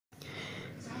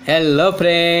Hello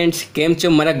friends, કેમ છો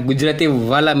મારા ગુજરાતી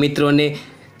વાલા મિત્રોને?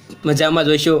 મજામાં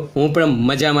જોઈશો, હું પણ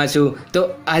મજામાં છું. તો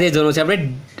આજે જોવાનું છે આપણે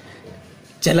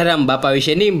જલારામ બાપા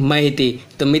વિશેની માહિતી.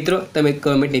 તો મિત્રો, તમે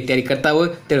કમેન્ટની તૈયારી કરતા હોય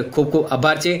તો ખૂબ ખૂબ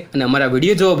આભાર છે, અને અમારા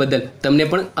વિડીયો જોવા બદલ તમને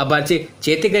પણ આભાર છે,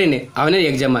 જેથી કરીને આવનારી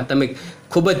એક્ઝામમાં તમે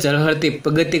ખૂબ જ ઝળહળતી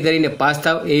પ્રગતિ કરીને પાસ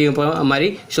થાવ એવી પણ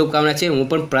અમારી શુભકામના છે. હું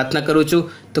પણ પ્રાર્થના કરું છું.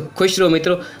 તો ખુશ રહો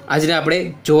મિત્રો. આજને આપણે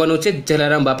જોવાનું છે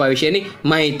જલારામ બાપા વિશેની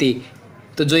માહિતી.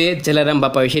 તો જોઈએ જલારામ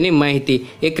બાપા વિશેની માહિતી.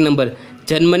 1 નંબર,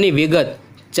 જન્મની વિગત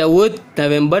 14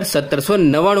 નવેમ્બર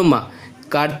 1799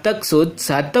 કારતક સુદ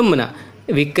સાતમના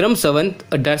વિક્રમ સંવંત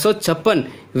 1856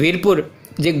 વીરપુર,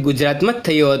 જે ગુજરાતમાં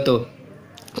થયો હતો.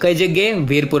 કઈ જગ્યાએ?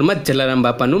 વીરપુરમાં જલારામ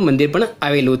બાપાનું મંદિર પણ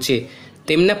આવેલું છે.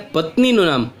 તેમના પત્નીનું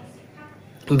નામ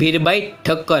વીરબાઈ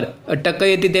ઠક્કર. અટક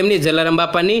કઈ હતી તેમની? જલારામ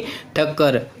બાપાની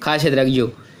ઠક્કર, ખાસ યાદ રાખજો.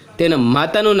 તેના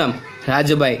માતાનું નામ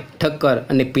રાજબાઈ ઠક્કર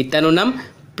અને પિતાનું નામ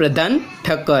પ્રધાન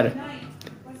ઠક્કર.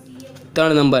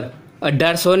 3 નંબર,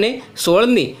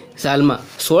 1816ની સાલમાં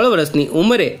 16 વર્ષની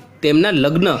ઉંમરે તેમના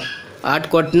લગ્ન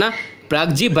આટકોટના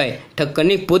પ્રાગજીભાઈ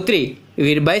ઠક્કરની પુત્રી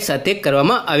વીરબાઈ સાથે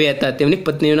કરવામાં આવ્યા હતા. તેમની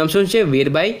પત્નીનું નામ શું છે?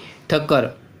 વીરબાઈ ઠક્કર.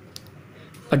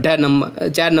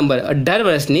 4 નંબર, 18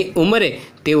 વર્ષની ઉંમરે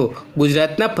તેઓ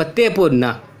ગુજરાતના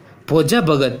ફતેહપુરના ભોજા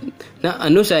ભગતના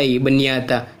અનુસારી બન્યા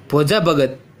હતા. ભોજા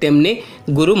ભગત તેમને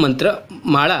ગુરુ મંત્ર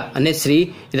માળા અને શ્રી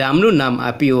રામનું નામ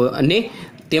આપ્યું અને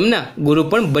તેમના ગુરુ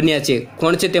પણ બન્યા છે.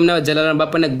 કોણ છે તેમના જલારામ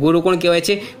બાપાના ગુરુ? કોણ કહેવાય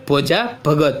છે? ભોજા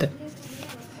ભગત.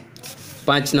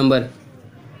 5 નંબર,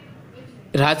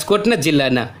 રાજકોટના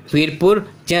જિલ્લાના વીરપુર,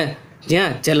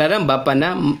 જ્યાં જલારામ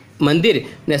બાપાના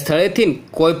મંદિરના સ્થળેથી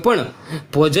કોઈ પણ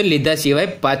ભોજન લીધા સિવાય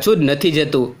પાછું નથી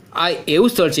જતું. આ એવું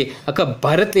સ્થળ છે આખા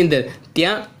ભારતની અંદર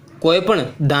ત્યાં કોઈ પણ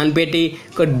દાનપેટી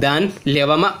કે દાન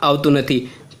લેવામાં આવતું નથી.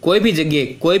 કોઈ બી જગ્યાએ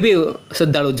કોઈ બી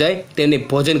શ્રદ્ધાળુ જાય તેમને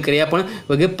ભોજન કર્યા પણ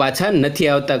વગર પાછા નથી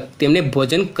આવતા. તેમને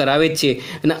ભોજન કરાવે જ છે.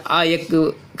 અને આ એક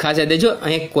ખાસ યાદ દેજો,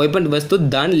 અહીંયા કોઈ પણ વસ્તુ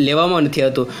દાન લેવામાં નથી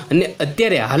આવતું. અને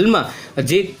અત્યારે હાલમાં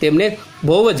હજી તેમને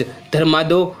બહુ જ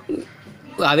ધર્માદો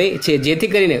આવે છે,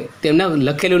 જેથી કરીને તેમના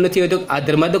લખેલું નથી હોતું આ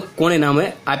ધર્માદો કોણે નામે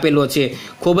આપેલો છે.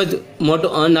 ખૂબ જ મોટો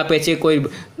અન્ન આપે છે, કોઈ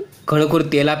ઘણું ખરું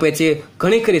તેલ આપે છે,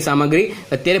 ઘણી ખરી સામગ્રી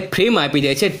અત્યારે ફ્રીમાં આપી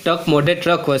જાય છે. ટ્રક મોઢે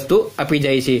ટ્રક વસ્તુ આપી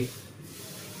જાય છે.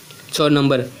 6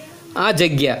 નંબર, આ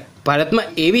જગ્યા ભારતમાં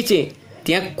એવી છે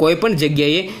ત્યાં કોઈ પણ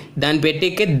જગ્યાએ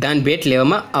દાનપેટી કે દાનભેટ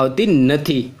લેવામાં આવતી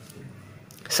નથી.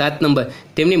 7 નંબર,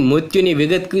 તેમની મૃત્યુની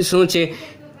વિગત શું છે?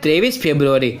 23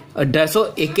 ફેબ્રુઆરી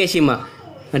 1881માં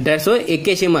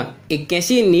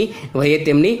 81ની વયે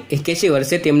તેમની 81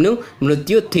 વર્ષે તેમનું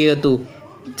મૃત્યુ થયું હતું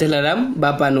જલારામ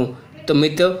બાપાનું. તો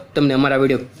મિત્રો, તમને અમારા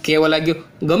વિડીયો કેવો લાગ્યો?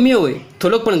 ગમ્યો હોય,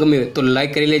 થોડોક પણ ગમ્યો હોય તો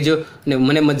લાઈક કરી લેજો, અને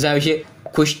મને મજા આવશે,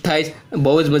 ખુશ થાય,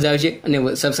 બહુ જ મજા આવશે. અને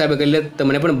સબસ્ક્રાઈબ કરી લે તો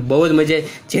મને પણ બહુ જ મજા આવે.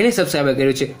 જેને સબસ્ક્રાઈબ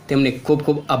કર્યું છે તેમને ખૂબ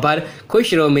ખૂબ આભાર.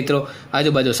 ખુશ રહો મિત્રો.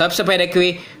 આજુબાજુ સાફ સફાઈ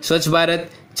રાખવી. સ્વચ્છ ભારત.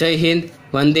 જય હિન્દ.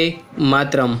 વંદે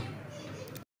માતરમ.